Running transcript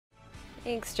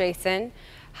Thanks, Jason.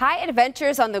 High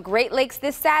adventures on the Great Lakes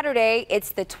this Saturday. It's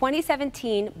the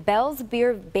 2017 Bell's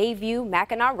Beer Bayview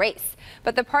Mackinac race.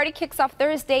 But the party kicks off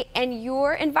Thursday and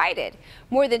you're invited.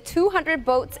 More than 200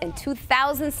 boats and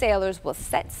 2,000 sailors will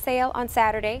set sail on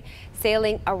Saturday,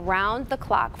 sailing around the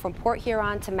clock from Port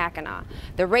Huron to Mackinac.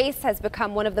 The race has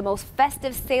become one of the most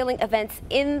festive sailing events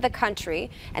in the country,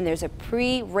 and there's a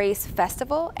pre-race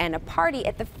festival and a party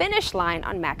at the finish line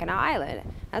on Mackinac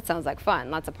Island. That sounds like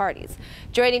fun, lots of parties.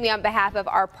 Joining me on behalf of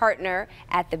our partner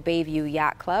at the Bayview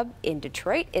Yacht Club in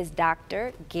Detroit is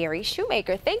Dr. Gary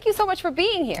Shoemaker. Thank you so much for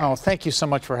being here. Oh, thank you so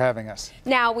much for having us.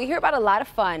 Now, we hear about a lot of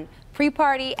fun,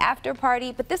 pre-party,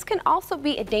 after-party, but this can also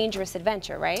be a dangerous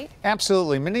adventure, right?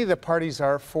 Absolutely. Many of the parties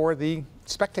are for the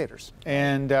spectators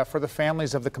and for the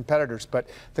families of the competitors, but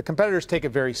the competitors take it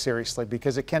very seriously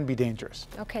because it can be dangerous.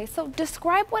 Okay, so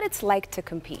describe what it's like to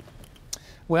compete.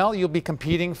 Well, you'll be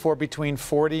competing for between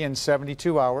 40 and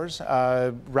 72 hours,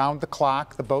 round the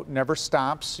clock. The boat never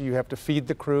stops. You have to feed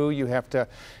the crew. You have to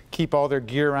keep all their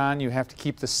gear on. You have to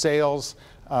keep the sails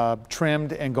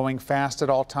trimmed and going fast at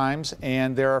all times.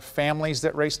 And there are families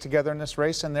that race together in this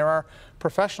race, and there are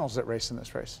professionals that race in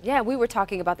this race. Yeah, we were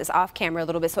talking about this off camera a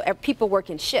little bit. So people work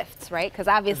in shifts, right? Because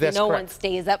obviously That's no correct. one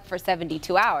stays up for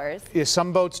 72 hours. Yeah,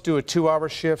 some boats do a 2-hour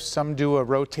shift. Some do a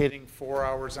rotating 4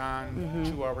 hours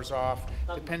on, 2 hours off,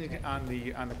 depending on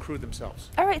the crew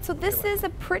themselves. All right, so this is a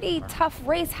pretty tough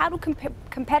race. How do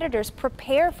competitors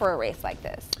prepare for a race like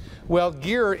this? Well,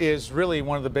 gear is really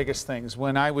one of the biggest things.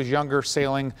 When I was younger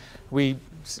sailing, we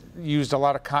used a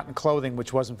lot of cotton clothing,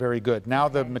 which wasn't very good. Now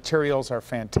the materials are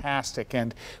fantastic,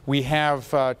 and we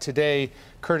have today,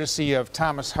 courtesy of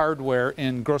Thomas Hardware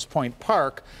in Grosse Pointe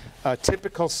Park,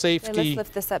 typical safety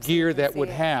gear that would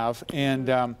have, and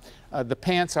the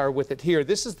pants are with it here.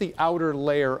 This is the outer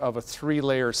layer of a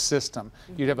 3-layer system.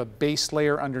 You'd have a base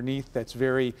layer underneath that's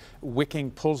very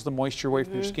wicking, pulls the moisture away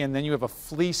from your skin. Then you have a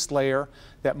fleece layer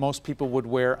that most people would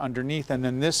wear underneath, and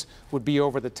then this would be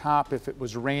over the top if it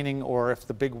was raining or if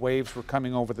the big waves were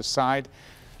coming over the side.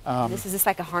 Is this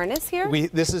like a harness here?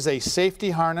 This is a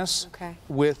safety harness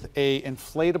with a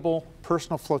inflatable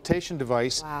personal flotation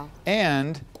device,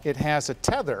 and it has a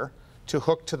tether to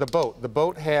hook to the boat. The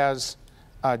boat has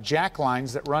jack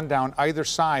lines that run down either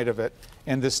side of it,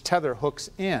 and this tether hooks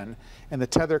in, and the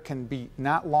tether can be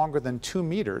not longer than 2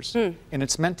 meters, and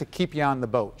it's meant to keep you on the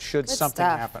boat should something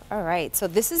happen. All right, so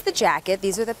this is the jacket.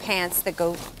 These are the pants that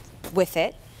go with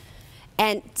it.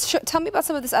 And tell me about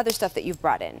some of this other stuff that you've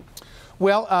brought in.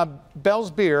 Well,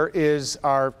 Bell's Beer is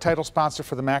our title sponsor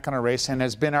for the Mackinac race and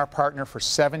has been our partner for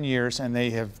 7 years, and they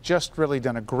have just really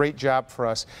done a great job for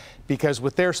us because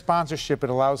with their sponsorship it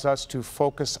allows us to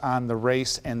focus on the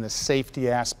race and the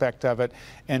safety aspect of it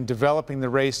and developing the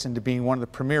race into being one of the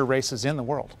premier races in the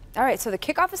world. All right, so the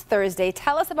kickoff is Thursday.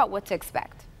 Tell us about what to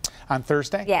expect. On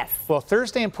Thursday? Yes. Well,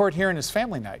 Thursday in Port Huron is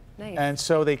family night. Nice. And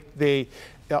so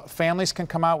families can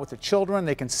come out with their children.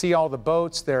 They can see all the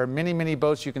boats. There are many, many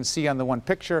boats you can see on the one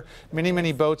picture. Many,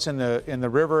 many boats in the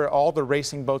river. All the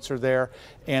racing boats are there.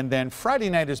 And then Friday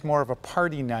night is more of a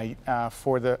party night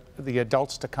for the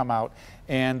adults to come out.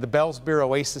 And the Bell's Beer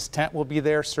Oasis tent will be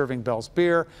there serving Bell's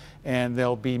Beer. And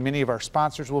there'll be many of our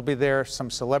sponsors will be there. Some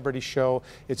celebrity show.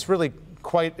 It's really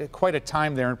quite a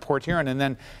time there in Port Huron. And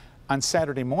then on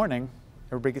Saturday morning,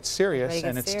 everybody gets serious,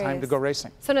 and it's time to go racing.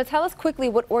 So now tell us quickly,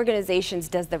 what organizations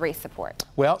does the race support?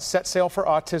 Well, Set Sail for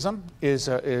Autism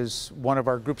is one of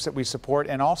our groups that we support,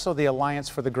 and also the Alliance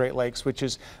for the Great Lakes, which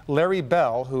is Larry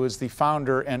Bell, who is the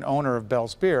founder and owner of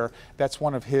Bell's Beer. That's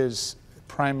one of his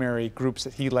primary groups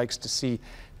that he likes to see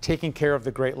taking care of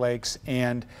the Great Lakes.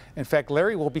 And in fact,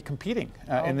 Larry will be competing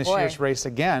in this year's race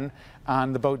again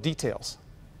on the boat details.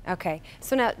 Okay,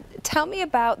 so now tell me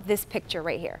about this picture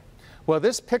right here. Well,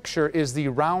 this picture is the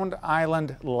Round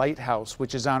Island Lighthouse,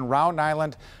 which is on Round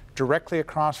Island directly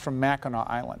across from Mackinac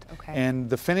Island. And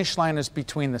the finish line is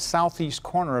between the southeast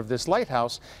corner of this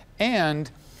lighthouse and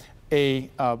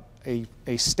a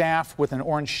staff with an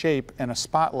orange shape and a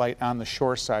spotlight on the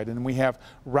shore side. And we have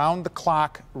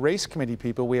round-the-clock race committee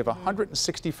people. We have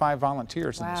 165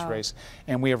 volunteers in this race.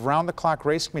 And we have round-the-clock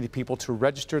race committee people to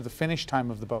register the finish time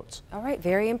of the boats. All right,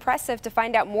 very impressive. To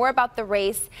find out more about the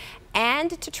race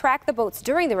and to track the boats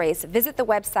during the race, visit the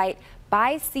website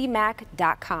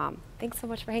buycmac.com. Thanks so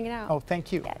much for hanging out. Oh,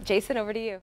 thank you. Yeah, Jason, over to you.